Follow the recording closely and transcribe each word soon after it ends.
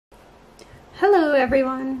Hello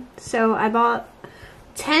everyone. So I bought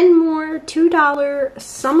 10 more $2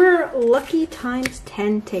 Summer Lucky Times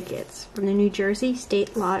 10 tickets from the New Jersey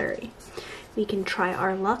State Lottery. We can try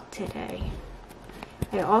our luck today.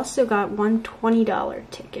 I also got one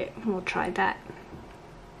 $20 ticket. We'll try that.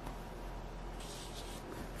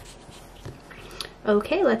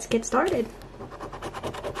 Okay, let's get started.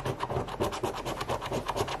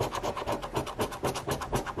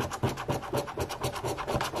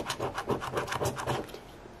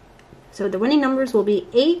 So the winning numbers will be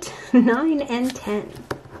 8, 9, and 10.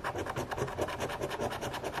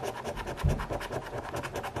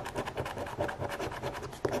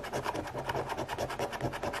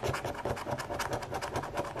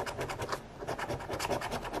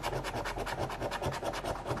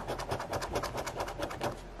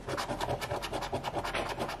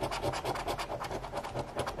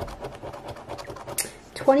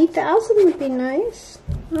 $20,000 would be nice.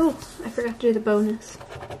 Oh, I forgot to do the bonus.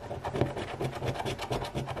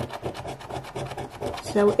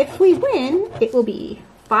 So if we win, it will be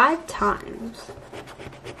 5 times.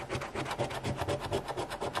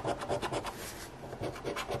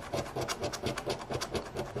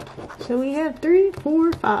 So we have 3,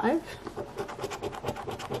 4, 5.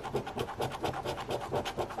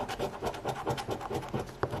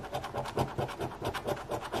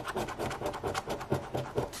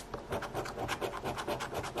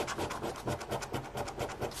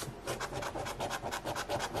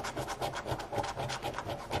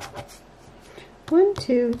 One,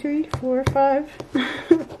 2, 3, 4, 5.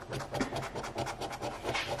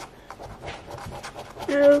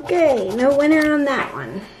 Okay, no winner on that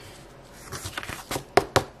one.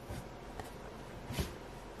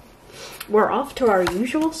 We're off to our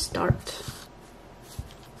usual start.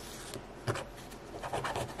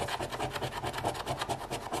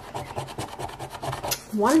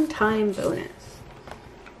 One-time bonus.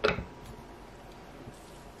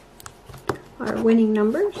 Our winning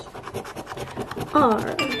numbers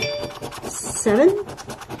are 7,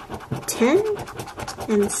 10,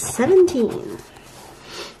 and 17.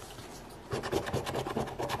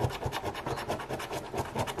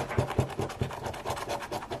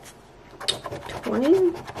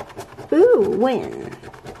 Ooh, win.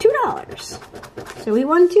 $2. So we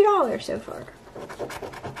won $2 so far.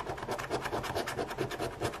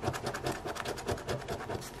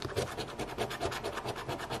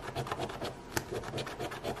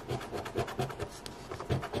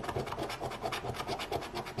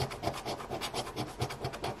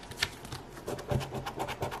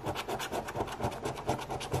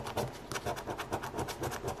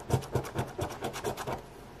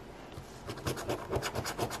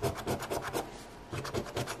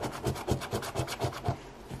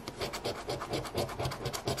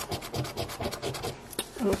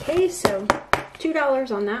 Okay, so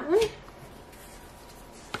 $2 on that one.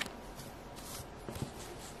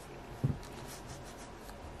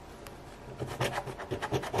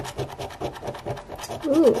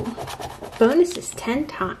 Ooh, bonus is 10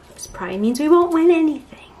 times. Probably means we won't win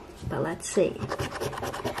anything, but let's see.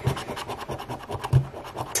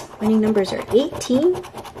 Winning numbers are 18,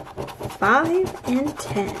 5, and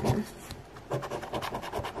 10.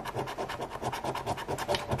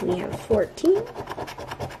 We have 14.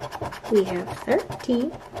 We have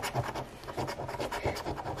 13,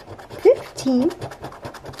 15,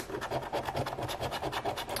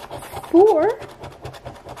 4,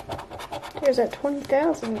 there's that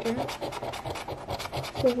 20,000 again,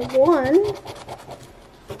 1,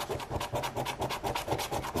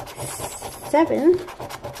 7,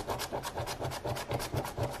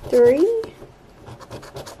 3,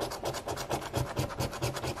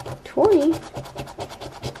 20,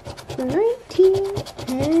 19,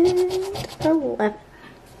 and 11.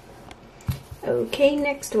 Okay,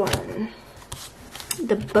 next one.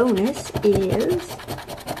 The bonus is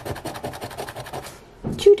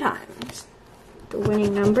 2 times. The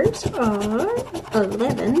winning numbers are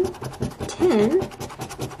 11, 10,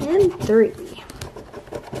 and 3.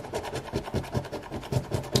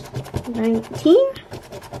 19,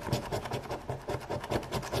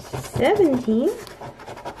 17,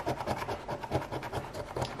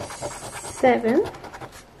 7,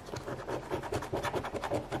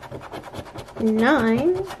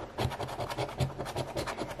 9,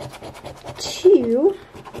 2,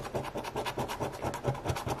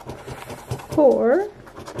 4,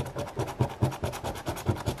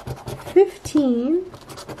 15,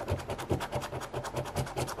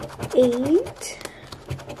 8,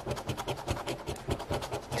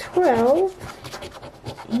 12,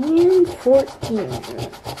 and 14.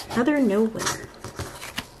 Another no winner.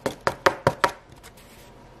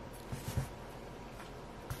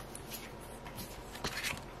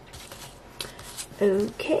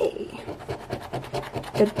 Okay.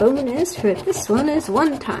 The bonus for this one is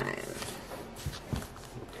 1 time.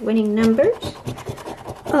 Winning numbers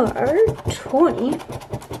are 20,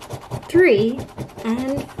 3,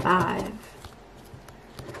 and 5.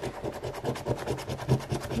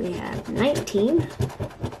 We have 19,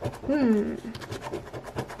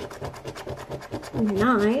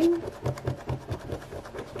 9,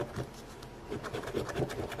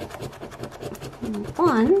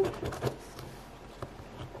 1,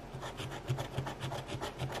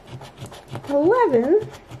 11,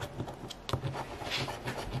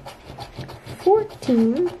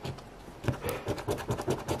 14,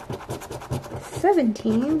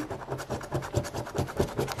 17,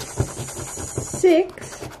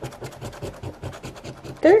 6,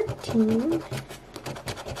 13,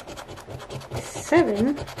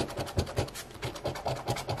 7,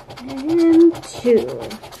 and 2.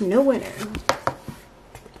 No winner.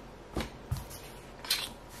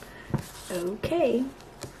 Okay.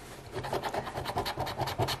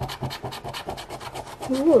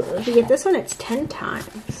 Ooh, if you get this one, it's 10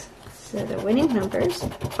 times. So the winning numbers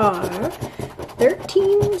are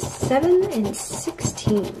 13, 7, and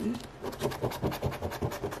 16.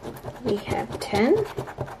 We have 10.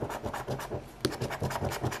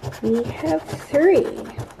 We have 3.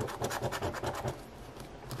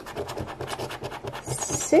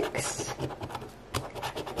 6.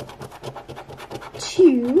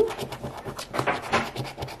 2.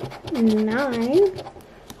 9.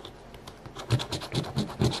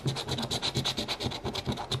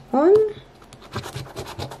 1,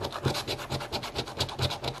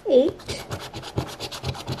 8,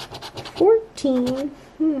 14,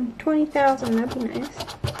 20,000, that'd be nice,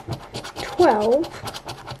 12,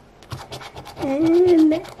 and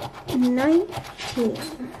 19,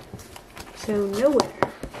 so no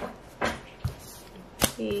winner.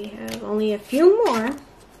 We have only a few more,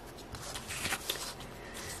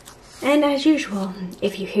 and as usual,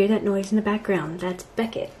 if you hear that noise in the background, that's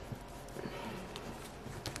Beckett.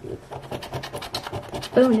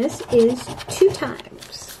 Bonus is 2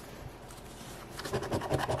 times.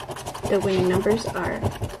 The winning numbers are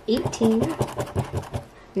 18,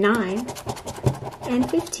 9, and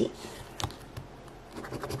 15.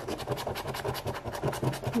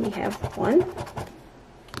 We have 1.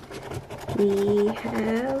 We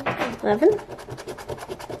have 11.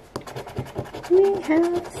 We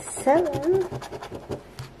have 7.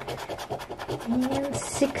 And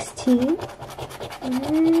 16. And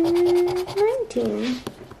 19.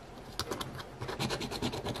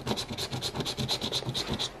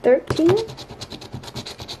 13.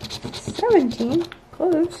 17.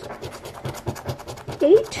 Close.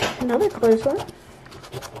 8. Another close one.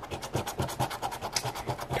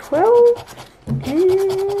 12.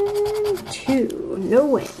 And 2. No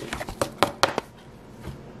win.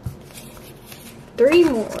 3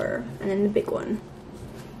 more. And then the big one.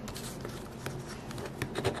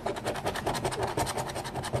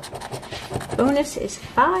 Bonus is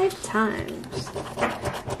 5 times.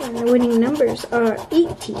 And the winning numbers are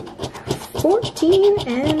 18, 14,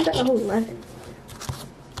 and 11.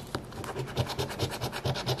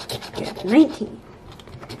 We have 19.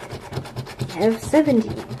 We have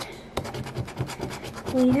 17.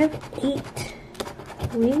 We have 8.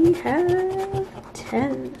 We have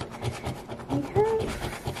 10. We have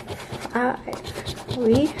 5.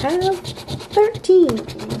 We have 13.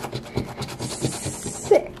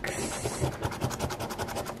 6.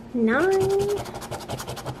 9.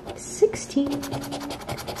 16.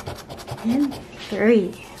 And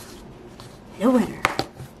 3. No winner.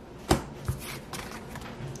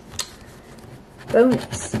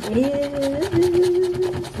 Bonus is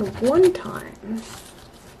 1 time.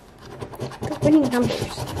 The winning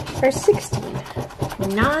numbers are 16,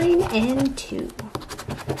 9, and 2.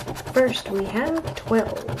 First we have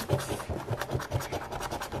 12,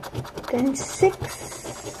 then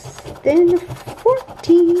 6, then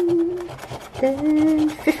 14, then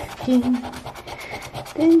 15,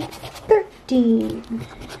 then 13,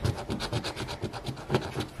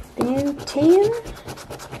 then 10,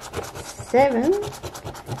 7,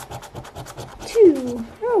 2.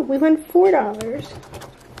 Oh, we won $4.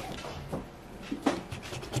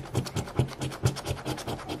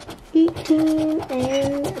 $18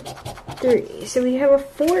 and 3. So we have a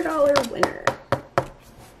 $4 winner.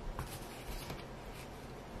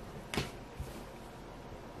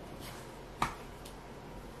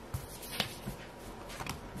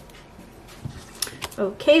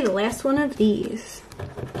 Okay, the last one of these.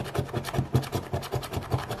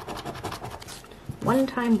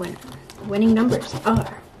 One-time winner. Winning numbers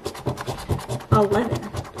are 11,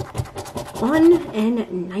 1,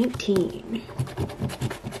 and 19.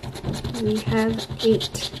 We have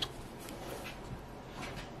 8.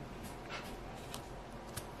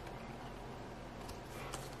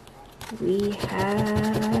 We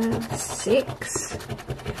have 6.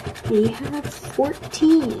 We have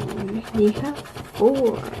 14. We have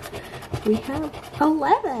 4. We have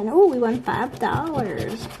 11. Oh, we won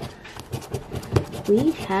 $5.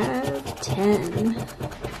 We have 10.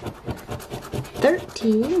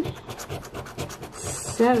 13.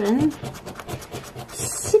 7.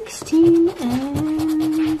 16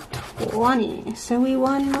 and 20. So we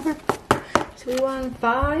won another. So we won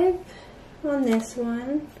 5 on this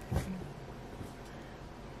one.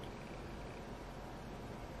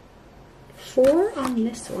 4 on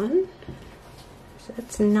this one, so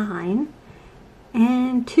that's 9,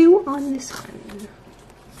 and 2 on this one.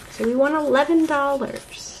 So we won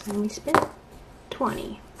 $11, and we spent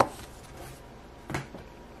 20.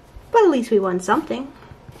 But at least we won something.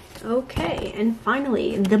 Okay, and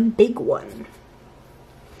finally, the big one.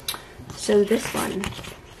 So this one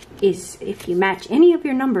is if you match any of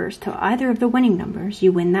your numbers to either of the winning numbers,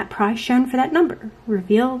 you win that prize shown for that number.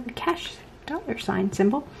 Reveal the cash $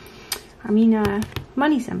 symbol.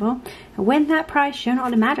 Money symbol, and win that prize shown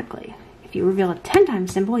automatically. If you reveal a 10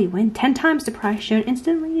 times symbol, you win 10 times the prize shown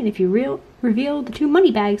instantly, and if you reveal the 2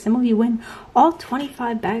 money bag symbol, you win all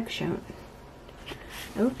 25 bags shown.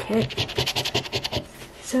 Okay.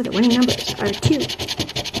 So the winning numbers are 2,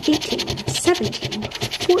 18, 17,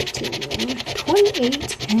 14,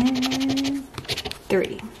 28, and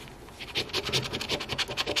 30.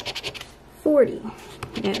 40.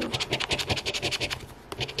 No.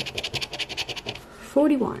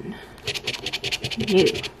 41. No.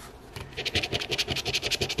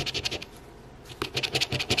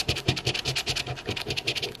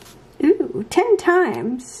 10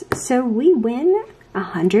 times. So we win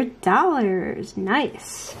 $100.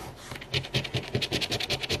 Nice.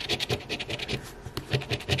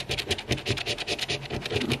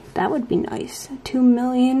 That would be nice. 2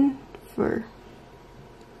 million for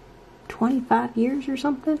 25 years or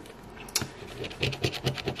something.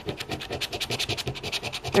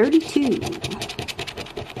 32.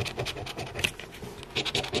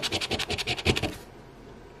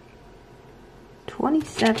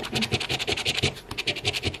 27.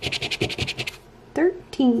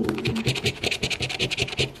 13.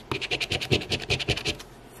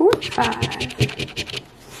 45.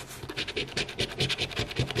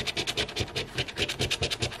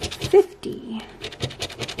 50.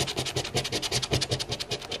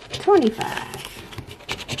 25.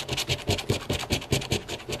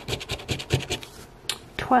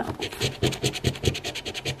 12.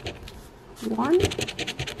 1.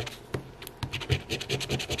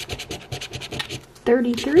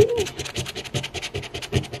 33.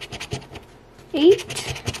 8.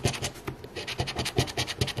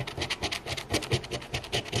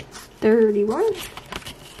 31.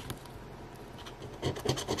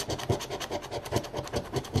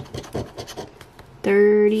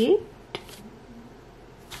 38.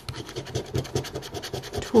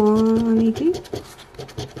 22.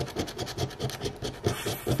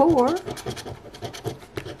 4.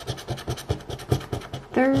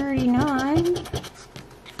 39.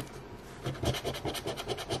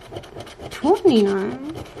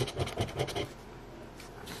 29.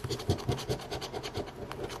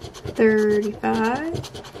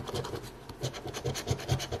 35.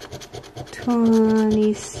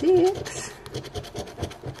 26.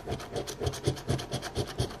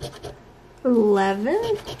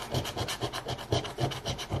 11.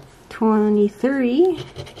 23.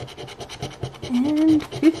 And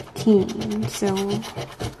 15. So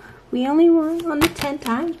we only won on the 10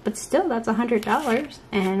 times, but still that's $100.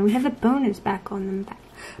 And we have a bonus back on the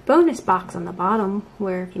bonus box on the bottom,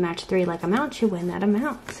 where if you match 3 like amounts, you win that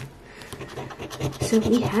amount. So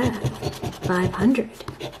we have 500.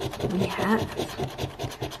 We have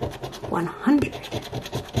 100.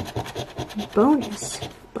 Bonus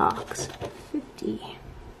box 50.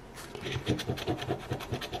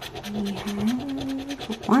 We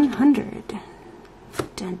have 100.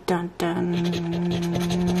 Dun dun dun.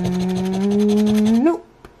 Nope.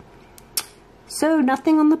 So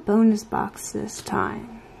nothing on the bonus box this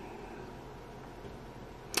time.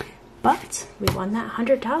 But we won that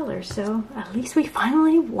 $100, so at least we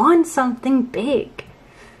finally won something big.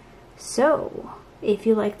 So if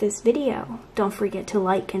you like this video, don't forget to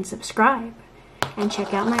like and subscribe, and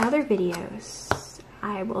check out my other videos.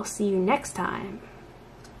 I will see you next time.